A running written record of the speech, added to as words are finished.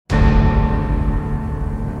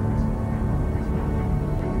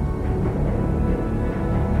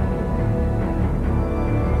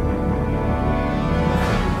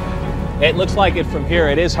it looks like it from here.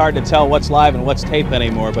 It is hard to tell what's live and what's tape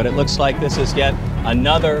anymore, but it looks like this is yet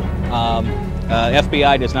another,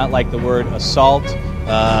 FBI does not like the word assault.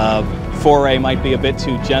 Foray might be a bit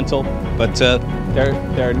too gentle, but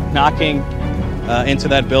they're knocking into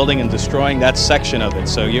that building and destroying that section of it,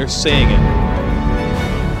 so you're seeing it.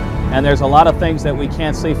 And there's a lot of things that we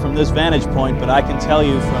can't see from this vantage point, but I can tell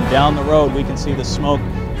you from down the road we can see the smoke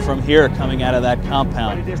from here coming out of that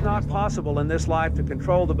compound. But it is not possible in this life to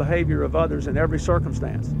control the behavior of others in every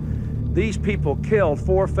circumstance. These people killed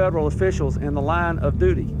 4 federal officials in the line of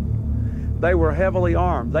duty. They were heavily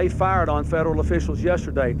armed. They fired on federal officials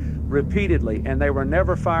yesterday repeatedly, and they were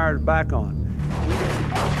never fired back on.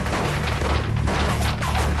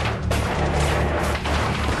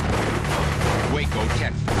 Waco,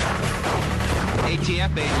 Texas.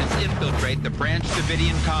 ATF agents infiltrate the Branch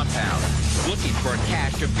Davidian compound, looking for a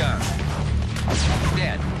cache of guns.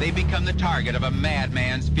 Instead, they become the target of a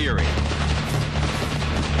madman's fury.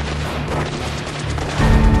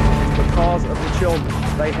 Because of the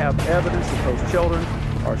children. They have evidence that those children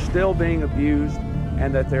are still being abused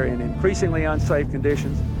and that they're in increasingly unsafe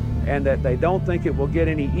conditions, and that they don't think it will get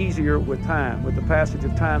any easier with time, with the passage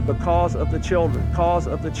of time, because of the children, cause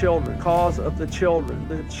of the children, cause of the children,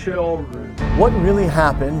 the children. What really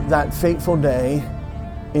happened that fateful day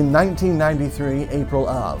in 1993, April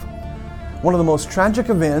of? One of the most tragic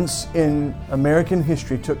events in American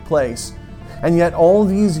history took place, and yet all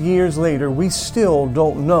these years later, we still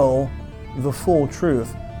don't know the full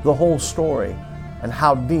truth, the whole story, and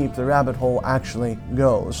how deep the rabbit hole actually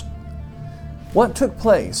goes. What took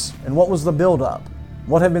place and what was the buildup?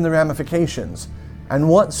 What have been the ramifications? And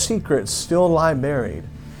what secrets still lie buried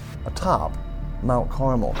atop Mount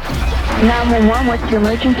Carmel? 911, what's your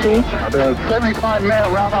emergency? There's 75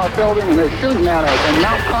 men around our building and they're shooting at us in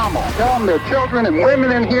Mount Carmel. Tell them there are children and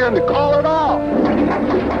women in here and to call it off.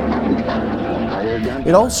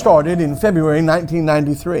 It all started in February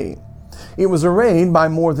 1993. It was a raid by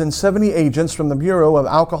more than 70 agents from the Bureau of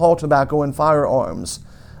Alcohol, Tobacco, and Firearms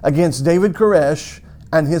against David Koresh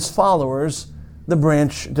and his followers, the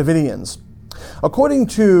Branch Davidians. According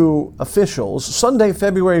to officials, Sunday,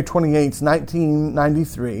 February 28,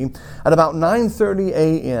 1993, at about 9:30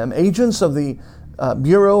 a.m., agents of the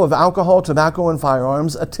Bureau of Alcohol, Tobacco, and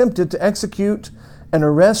Firearms attempted to execute an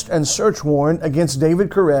arrest and search warrant against David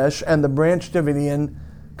Koresh and the Branch Davidian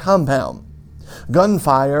compound.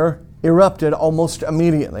 Gunfire erupted almost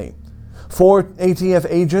immediately. 4 ATF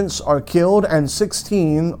agents are killed and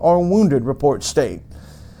 16 are wounded, reports state.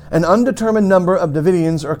 An undetermined number of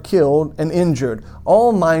Davidians are killed and injured,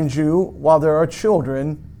 all, mind you, while there are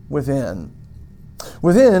children within.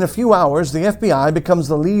 Within a few hours, the FBI becomes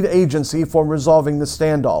the lead agency for resolving the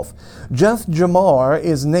standoff. Jeff Jamar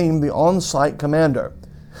is named the on-site commander.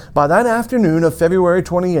 By that afternoon of February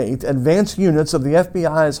 28th, advanced units of the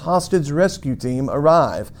FBI's hostage rescue team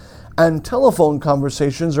arrive, and telephone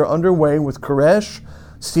conversations are underway with Koresh,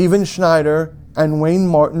 Stephen Schneider, and Wayne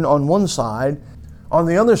Martin on one side. On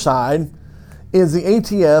the other side is the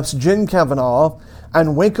ATF's Jen Kavanaugh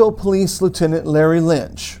and Waco Police Lieutenant Larry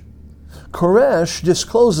Lynch. Koresh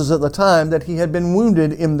discloses at the time that he had been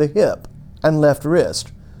wounded in the hip and left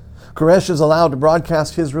wrist. Koresh is allowed to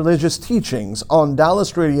broadcast his religious teachings on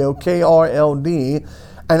Dallas radio KRLD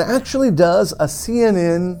and actually does a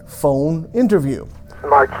CNN phone interview.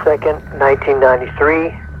 March 2nd, 1993.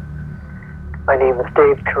 My name is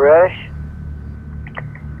Dave Koresh.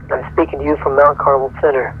 I'm speaking to you from Mount Carmel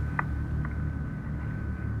Center.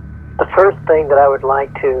 The first thing that I would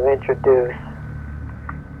like to introduce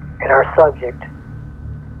in our subject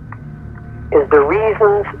is the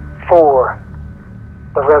reasons for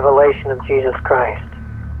the revelation of Jesus Christ.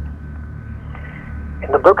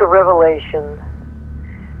 In the book of Revelation,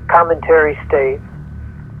 commentary states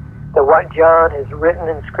that what John has written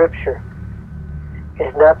in Scripture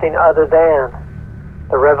is nothing other than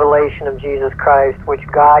the revelation of Jesus Christ, which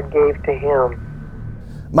God gave to him.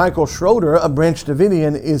 Michael Schroeder, a Branch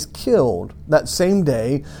Davidian, is killed that same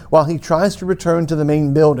day while he tries to return to the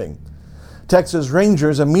main building. Texas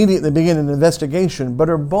Rangers immediately begin an investigation, but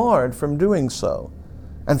are barred from doing so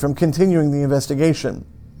and from continuing the investigation.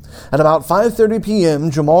 At about 5:30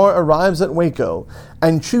 p.m., Jamar arrives at Waco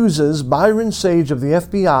and chooses Byron Sage of the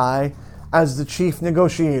FBI as the chief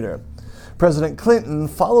negotiator. President Clinton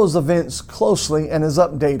follows events closely and is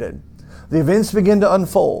updated. The events begin to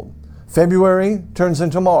unfold. February turns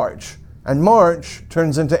into March, and March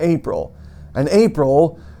turns into April, and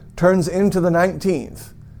April turns into the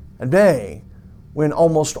 19th, a day when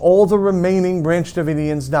almost all the remaining Branch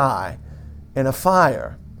Davidians die in a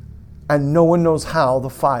fire, and no one knows how the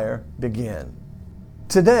fire began.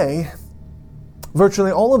 Today,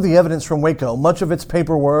 Virtually all of the evidence from Waco, much of its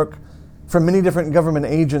paperwork from many different government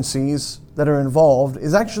agencies that are involved,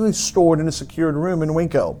 is actually stored in a secured room in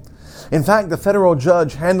Waco. In fact, the federal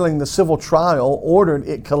judge handling the civil trial ordered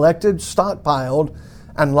it collected, stockpiled,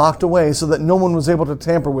 and locked away so that no one was able to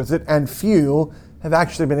tamper with it, and few have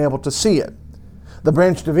actually been able to see it. The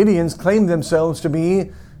Branch Davidians claim themselves to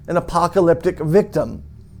be an apocalyptic victim.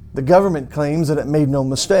 The government claims that it made no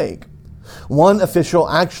mistake. One official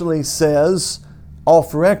actually says,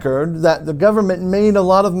 off record, that the government made a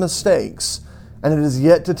lot of mistakes, and it is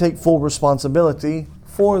yet to take full responsibility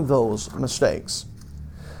for those mistakes.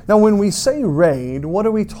 Now, when we say raid, what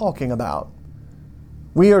are we talking about?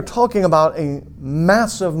 We are talking about a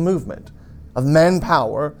massive movement of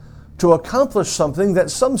manpower to accomplish something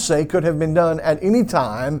that some say could have been done at any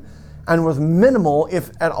time and with minimal, if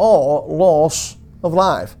at all, loss of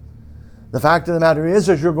life. The fact of the matter is,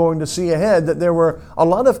 as you're going to see ahead, that there were a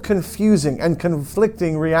lot of confusing and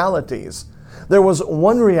conflicting realities. There was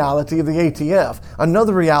one reality of the ATF,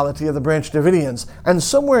 another reality of the Branch Davidians, and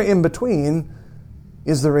somewhere in between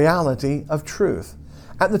is the reality of truth.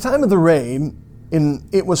 At the time of the raid,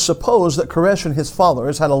 it was supposed that Koresh and his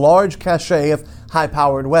followers had a large cache of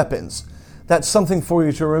high-powered weapons. That's something for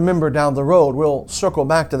you to remember down the road. We'll circle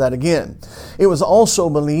back to that again. It was also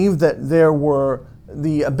believed that there were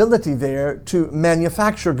the ability there to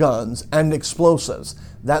manufacture guns and explosives.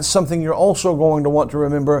 That's something you're also going to want to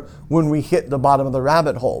remember when we hit the bottom of the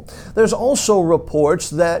rabbit hole. There's also reports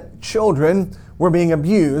that children were being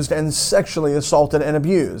abused and sexually assaulted and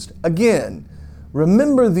abused. Again,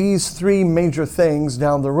 remember these three major things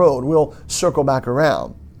down the road. We'll circle back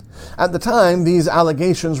around. At the time, these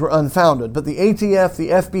allegations were unfounded, but the ATF, the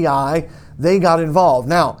FBI, they got involved.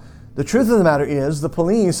 Now, the truth of the matter is the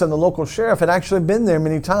police and the local sheriff had actually been there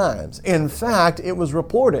many times. In fact, it was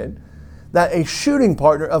reported that a shooting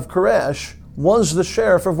partner of Koresh was the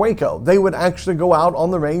sheriff of Waco. They would actually go out on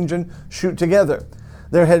the range and shoot together.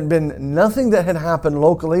 There had been nothing that had happened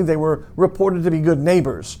locally. They were reported to be good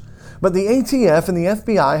neighbors. But the ATF and the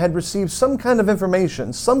FBI had received some kind of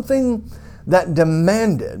information, something that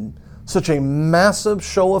demanded such a massive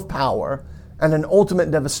show of power and an ultimate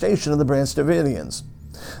devastation of the Branch Davidians.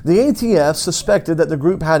 The ATF suspected that the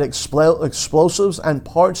group had explosives and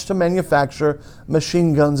parts to manufacture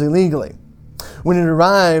machine guns illegally. When it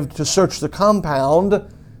arrived to search the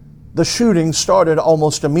compound, the shooting started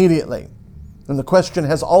almost immediately. And the question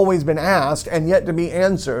has always been asked and yet to be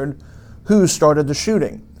answered, who started the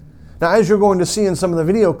shooting? Now, as you're going to see in some of the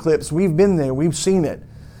video clips, we've been there, we've seen it.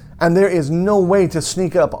 And there is no way to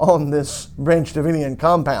sneak up on this Branch Davidian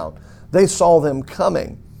compound. They saw them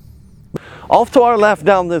coming. Off to our left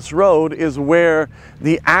down this road is where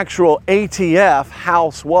the actual ATF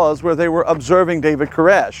house was, where they were observing David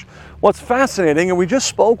Koresh. What's fascinating, and we just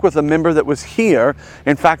spoke with a member that was here,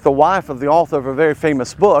 in fact the wife of the author of a very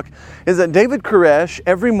famous book, is that David Koresh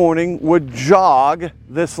every morning would jog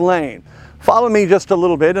this lane. Follow me just a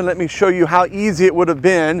little bit and let me show you how easy it would have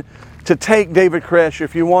been to take David Koresh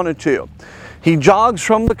if you wanted to. He jogs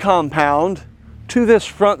from the compound to this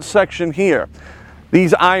front section here.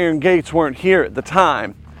 These iron gates weren't here at the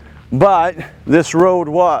time, but this road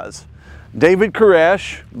was. David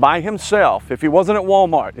Koresh, by himself, if he wasn't at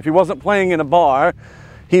Walmart, if he wasn't playing in a bar,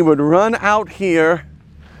 he would run out here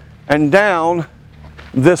and down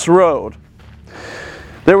this road.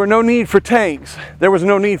 There were no need for tanks. There was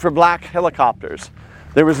no need for black helicopters.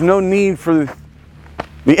 There was no need for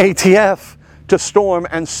the ATF to storm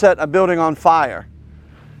and set a building on fire.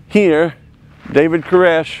 Here, David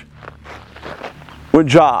Koresh would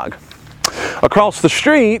jog. Across the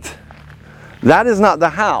street, that is not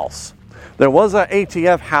the house. There was an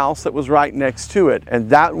ATF house that was right next to it, and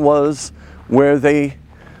that was where they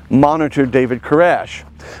monitored David Koresh.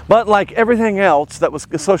 But like everything else that was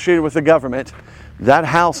associated with the government, that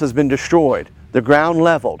house has been destroyed, the ground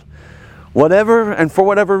leveled. Whatever and for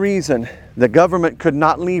whatever reason, the government could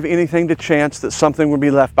not leave anything to chance that something would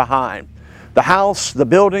be left behind. The house, the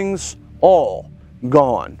buildings, all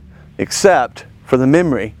gone, except for the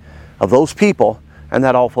memory of those people and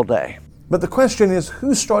that awful day. But the question is,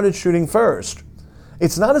 who started shooting first?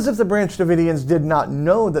 It's not as if the Branch Davidians did not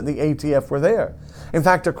know that the ATF were there. In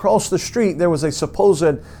fact, across the street, there was a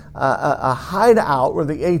supposed a hideout where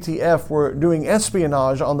the ATF were doing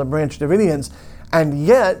espionage on the Branch Davidians, and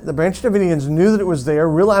yet the Branch Davidians knew that it was there,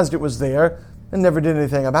 realized it was there, and never did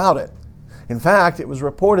anything about it. In fact, it was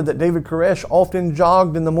reported that David Koresh often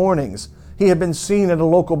jogged in the mornings. He had been seen at a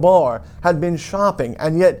local bar, had been shopping,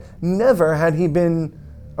 and yet never had he been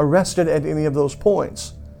arrested at any of those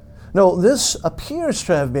points. No, this appears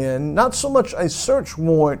to have been not so much a search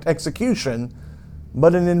warrant execution,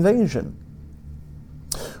 but an invasion.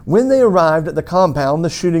 When they arrived at the compound, the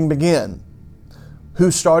shooting began. Who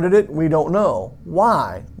started it? We don't know.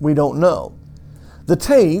 Why? We don't know. The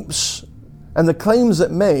tapes and the claims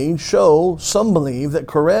it made show some believe that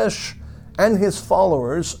Koresh and his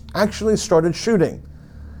followers actually started shooting.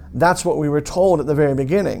 That's what we were told at the very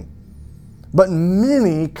beginning. But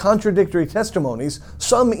many contradictory testimonies,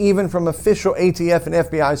 some even from official ATF and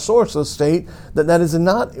FBI sources, state that that is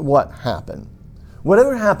not what happened.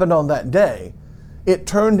 Whatever happened on that day, it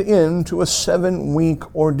turned into a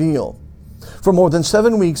 7-week ordeal. For more than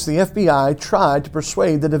 7 weeks, the FBI tried to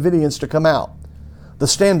persuade the Davidians to come out. The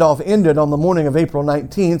standoff ended on the morning of April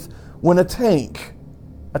 19th when a tank,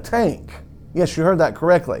 yes, you heard that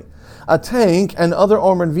correctly, a tank and other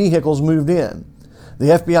armored vehicles moved in. The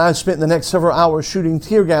FBI spent the next several hours shooting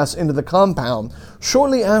tear gas into the compound.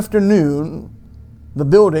 Shortly after noon, the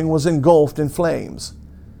building was engulfed in flames.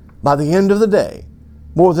 By the end of the day,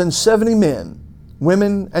 more than 70 men,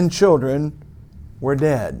 women, and children were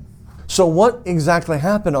dead. So what exactly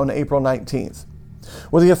happened on April 19th?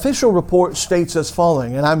 Well, the official report states as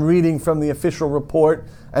following, and I'm reading from the official report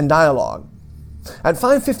and dialogue. At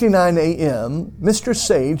 5:59 a.m., Mr.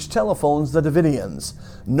 Sage telephones the Davidians,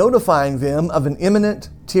 notifying them of an imminent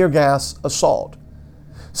tear gas assault.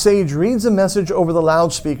 Sage reads a message over the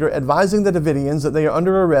loudspeaker advising the Davidians that they are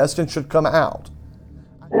under arrest and should come out.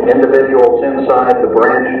 Individuals inside the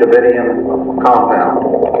Branch Davidian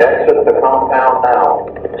compound. Exit the compound now.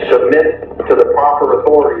 Submit to the proper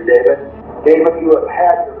authority, David. David, you have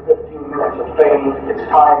had your 15 minutes of fame. It's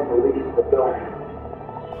time to leave the building.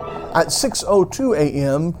 At 6:02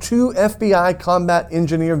 a.m., 2 FBI combat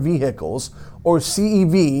engineer vehicles, or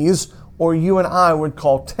CEVs, or you and I would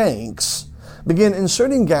call tanks, begin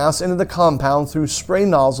inserting gas into the compound through spray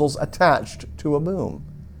nozzles attached to a boom.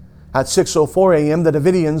 At 6:04 a.m., the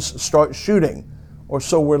Davidians start shooting, or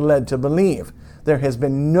so we're led to believe. There has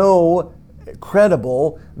been no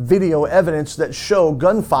credible video evidence that show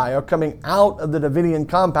gunfire coming out of the Davidian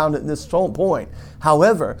compound at this point.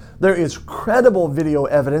 However, there is credible video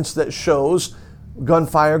evidence that shows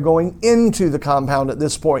gunfire going into the compound at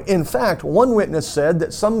this point. In fact, one witness said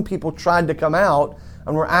that some people tried to come out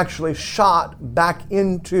and were actually shot back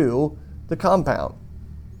into the compound.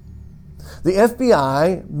 The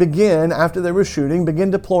FBI after they were shooting, began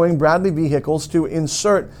deploying Bradley vehicles to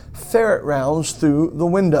insert ferret rounds through the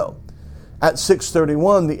window. At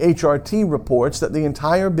 6:31, the HRT reports that the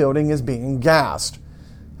entire building is being gassed.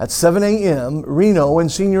 At 7 a.m., Reno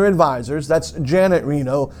and senior advisors, that's Janet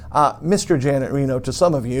Reno, Mr. Janet Reno to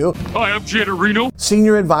some of you. Hi, I'm Janet Reno.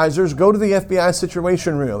 Senior advisors go to the FBI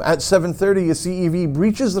Situation Room. At 7:30, a CEV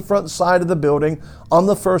breaches the front side of the building on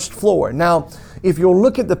the first floor. Now, if you'll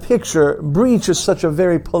look at the picture, breach is such a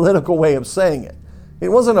very political way of saying it. It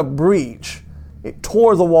wasn't a breach. It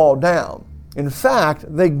tore the wall down. In fact,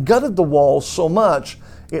 they gutted the walls so much,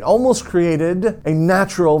 it almost created a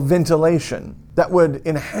natural ventilation that would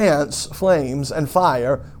enhance flames and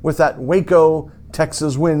fire with that Waco,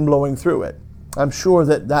 Texas wind blowing through it. I'm sure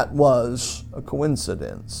that was a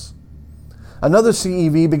coincidence. Another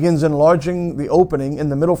CEV begins enlarging the opening in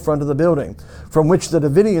the middle front of the building, from which the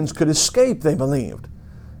Davidians could escape, they believed.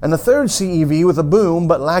 And the third CEV, with a boom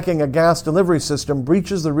but lacking a gas delivery system,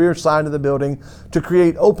 breaches the rear side of the building to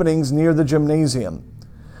create openings near the gymnasium.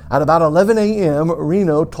 At about 11 a.m.,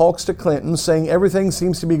 Reno talks to Clinton, saying everything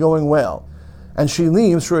seems to be going well, and she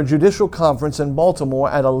leaves for a judicial conference in Baltimore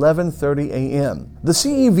at 11:30 a.m. The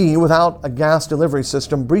CEV, without a gas delivery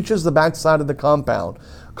system, breaches the backside of the compound,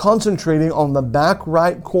 concentrating on the back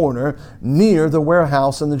right corner near the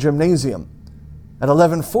warehouse and the gymnasium. At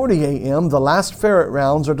 11:40 a.m., the last ferret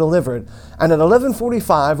rounds are delivered, and at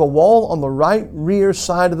 11:45, a wall on the right rear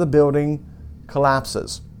side of the building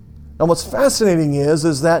collapses. Now, what's fascinating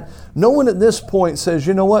is that no one at this point says,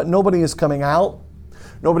 you know what, nobody is coming out.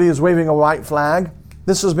 Nobody is waving a white flag.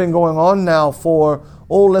 This has been going on now for,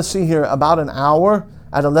 let's see here, about an hour.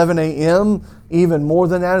 At 11 a.m., even more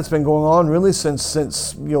than that, it's been going on really since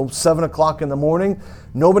 7 o'clock in the morning.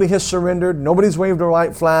 Nobody has surrendered. Nobody's waved a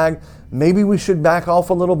white flag. Maybe we should back off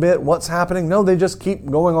a little bit. What's happening? No, they just keep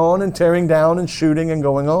going on and tearing down and shooting and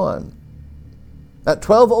going on. At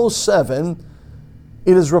 12:07,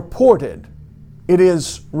 it is reported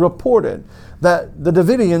that the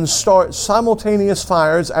Davidians start simultaneous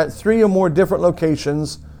fires at 3 or more different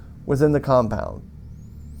locations within the compound.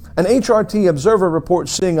 An HRT observer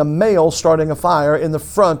reports seeing a male starting a fire in the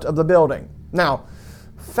front of the building. Now,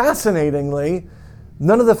 fascinatingly,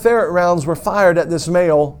 none of the ferret rounds were fired at this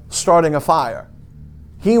male starting a fire.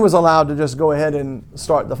 He was allowed to just go ahead and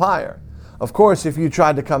start the fire. Of course, if you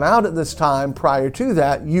tried to come out at this time prior to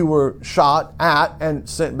that, you were shot at and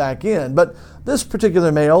sent back in. But this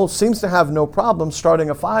particular male seems to have no problem starting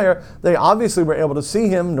a fire. They obviously were able to see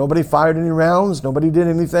him. Nobody fired any rounds. Nobody did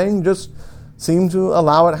anything. Just seemed to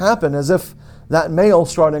allow it happen, as if that male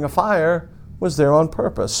starting a fire was there on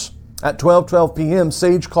purpose. At 12:12 p.m.,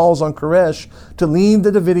 Sage calls on Koresh to lead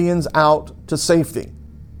the Davidians out to safety,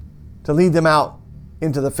 to lead them out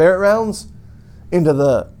into the ferret rounds, into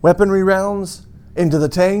the weaponry rounds, into the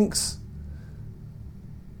tanks.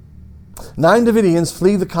 9 Davidians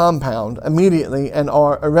flee the compound immediately and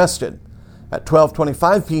are arrested. At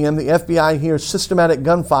 12:25 p.m., the FBI hears systematic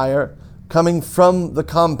gunfire coming from the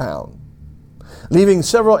compound, leaving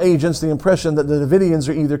several agents the impression that the Davidians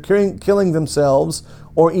are either killing themselves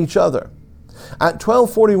or each other. At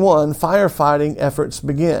 12:41, firefighting efforts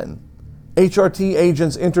begin. HRT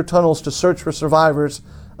agents enter tunnels to search for survivors,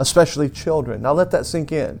 especially children. Now let that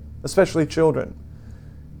sink in, especially children.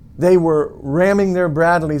 They were ramming their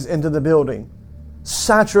Bradleys into the building,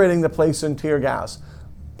 saturating the place in tear gas,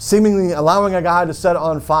 seemingly allowing a guy to set it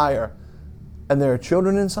on fire. And there are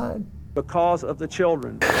children inside? Because of the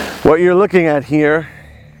children. What you're looking at here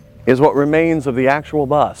is what remains of the actual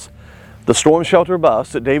bus. The storm shelter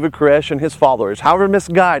bus that David Koresh and his followers, however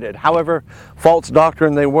misguided, however false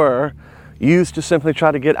doctrine they were, used to simply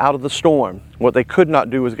try to get out of the storm. What they could not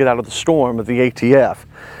do was get out of the storm of the ATF.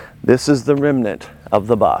 This is the remnant of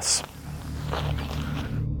the bus.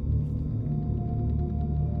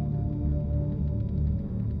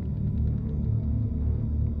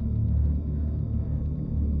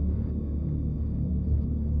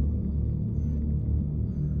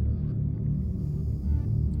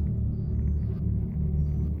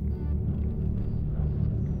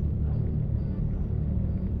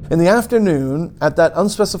 In the afternoon, at that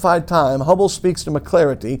unspecified time, Hubble speaks to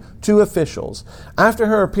McClarity, 2 officials. After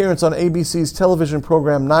her appearance on ABC's television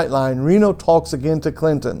program Nightline, Reno talks again to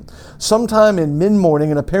Clinton. Sometime in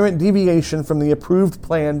mid-morning, an apparent deviation from the approved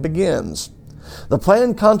plan begins. The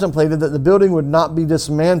plan contemplated that the building would not be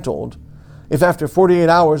dismantled if after 48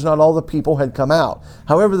 hours not all the people had come out.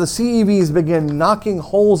 However, the CEVs began knocking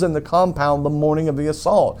holes in the compound the morning of the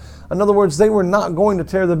assault. In other words, they were not going to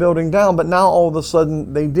tear the building down, but now all of a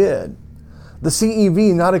sudden they did. The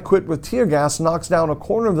CEV, not equipped with tear gas, knocks down a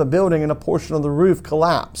corner of the building and a portion of the roof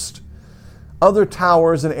collapsed. Other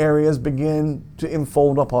towers and areas begin to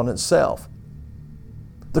enfold upon itself.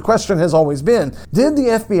 The question has always been, did the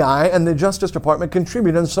FBI and the Justice Department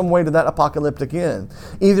contribute in some way to that apocalyptic end?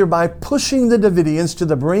 Either by pushing the Davidians to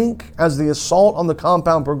the brink as the assault on the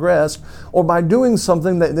compound progressed, or by doing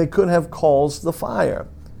something that they could have caused the fire.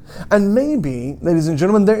 And maybe, ladies and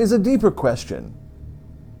gentlemen, there is a deeper question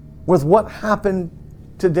with what happened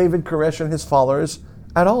to David Koresh and his followers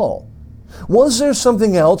at all. Was there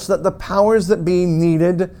something else that the powers that be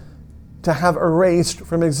needed to have erased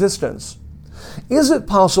from existence? Is it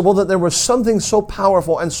possible that there was something so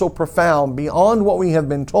powerful and so profound beyond what we have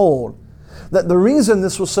been told, that the reason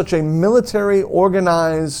this was such a military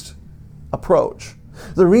organized approach,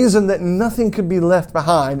 the reason that nothing could be left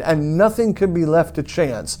behind and nothing could be left to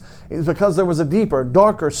chance, is because there was a deeper,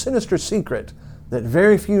 darker, sinister secret that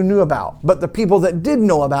very few knew about, but the people that did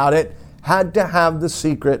know about it had to have the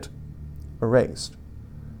secret erased.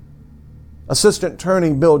 Assistant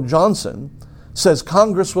Attorney Bill Johnson says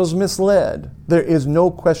Congress was misled. There is no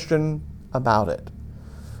question about it.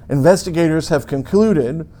 Investigators have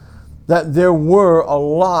concluded that there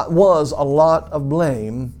was a lot of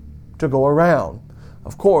blame to go around.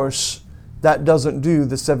 Of course, that doesn't do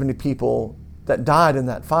the 70 people that died in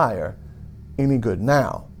that fire any good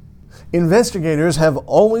now. Investigators have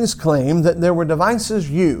always claimed that there were devices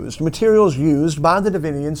used, materials used by the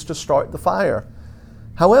Davidians to start the fire.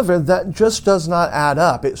 However, that just does not add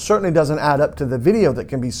up. It certainly doesn't add up to the video that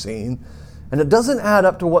can be seen, and it doesn't add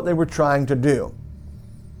up to what they were trying to do.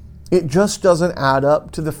 It just doesn't add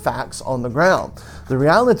up to the facts on the ground. The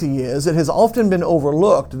reality is, it has often been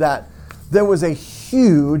overlooked that there was a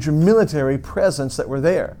huge military presence that were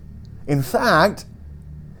there. In fact,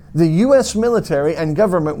 the U.S. military and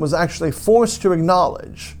government was actually forced to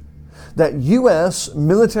acknowledge that U.S.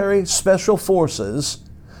 military special forces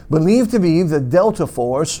believed to be the Delta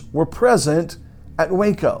Force were present at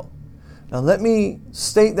Waco. Now let me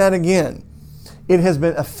state that again. It has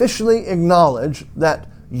been officially acknowledged that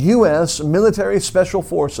U.S. military special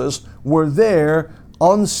forces were there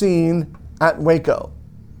on scene at Waco.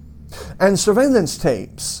 And surveillance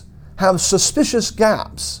tapes have suspicious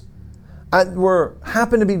gaps that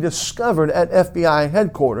happened to be discovered at FBI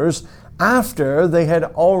headquarters after they had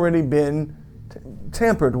already been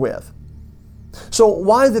tampered with. So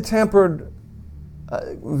why the tampered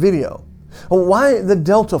video? Why the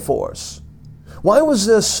Delta Force? Why was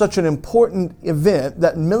this such an important event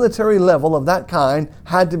that military level of that kind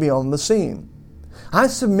had to be on the scene? I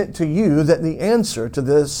submit to you that the answer to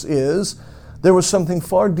this is there was something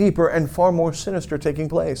far deeper and far more sinister taking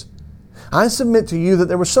place. I submit to you that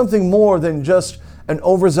there was something more than just an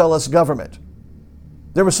overzealous government.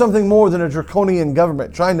 There was something more than a draconian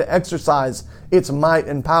government trying to exercise its might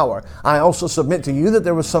and power. I also submit to you that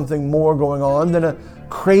there was something more going on than a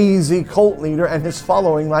crazy cult leader and his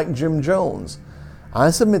following like Jim Jones. I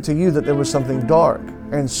submit to you that there was something dark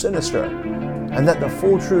and sinister, and that the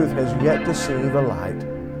full truth has yet to see the light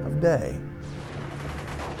of day.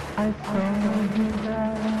 I saw you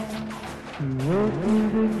now, you walked through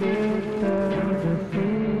the gates of the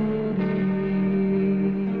city.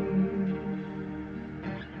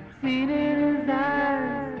 Seen in his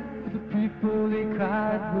eyes, the people they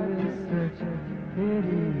cried with such a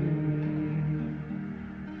pity.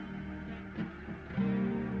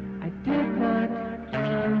 I did not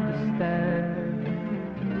understand,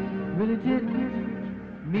 really didn't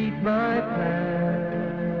meet my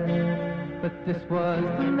plan, but this was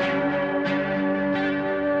the man.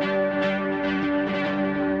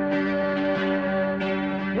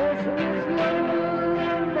 Yes, it was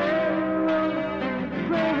love, man, the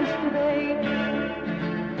greatest today.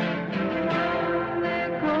 They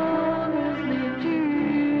call his name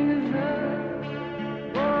Jesus.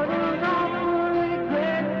 What an awful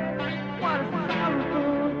regret, what a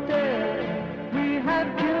sorrowful death. We have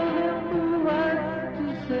killed him who was to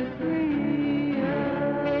set free.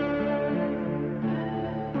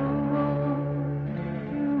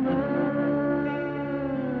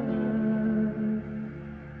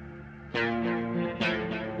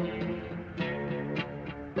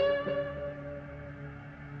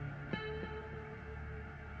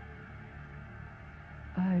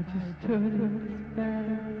 I just turned back.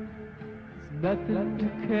 There's nothing to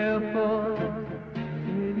care for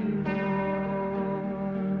anymore.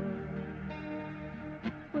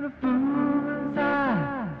 When a fool was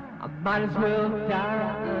I might as well die.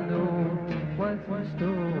 I know what's in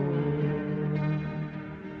store.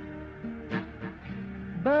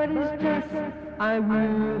 But it's just, I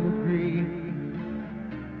will agree,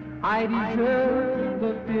 I deserve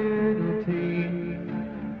the penalty.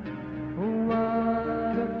 Oh,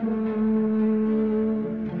 what a fool.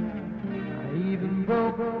 I even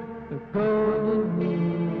broke the golden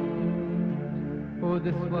rule. Oh,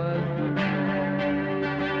 this was the man.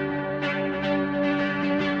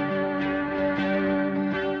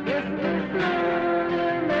 Yes, this was the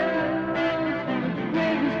man, the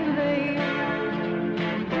greatest today.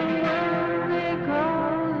 The one they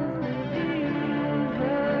call his Jesus.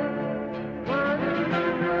 One of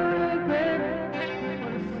regret, what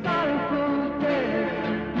a sorrowful death.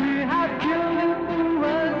 We have killed him who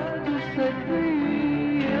was to set free.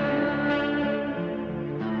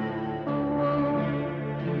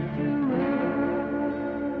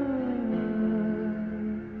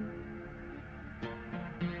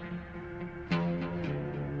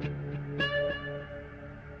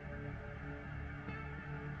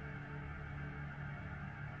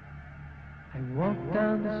 I walk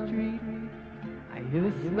down the street, I hear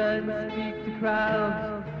this man speak to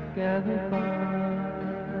crowds gathered by.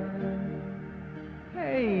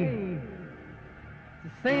 Hey,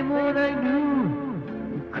 it's the same one I knew,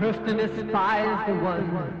 who cursed and despised the one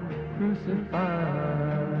crucified.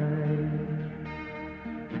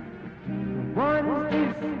 What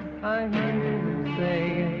is this I hear him say?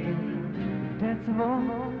 The debts of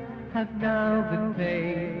all have now been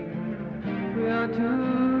paid. We are to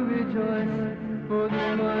rejoice, for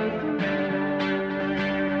this was the man.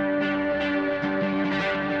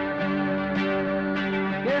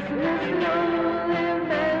 Yes, this love.